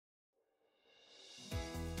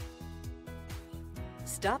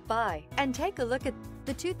Stop by and take a look at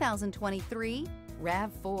the 2023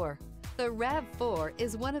 RAV4. The RAV4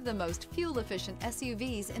 is one of the most fuel-efficient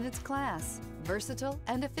SUVs in its class. Versatile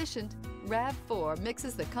and efficient, RAV4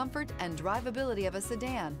 mixes the comfort and drivability of a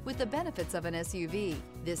sedan with the benefits of an SUV.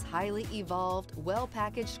 This highly evolved,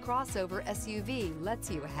 well-packaged crossover SUV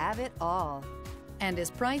lets you have it all and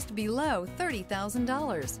is priced below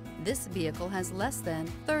 $30,000. This vehicle has less than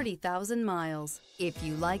 30,000 miles. If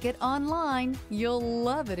you like it online, you'll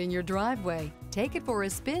love it in your driveway. Take it for a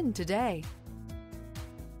spin today.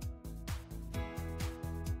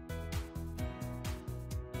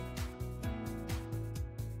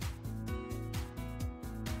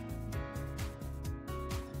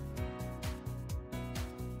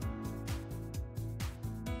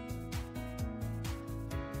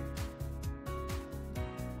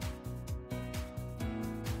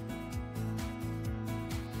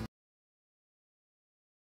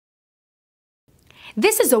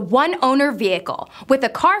 This is a one-owner vehicle with a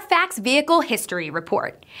Carfax Vehicle History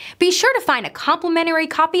Report. Be sure to find a complimentary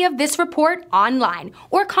copy of this report online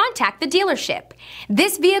or contact the dealership.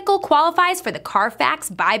 This vehicle qualifies for the Carfax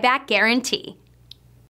Buyback Guarantee.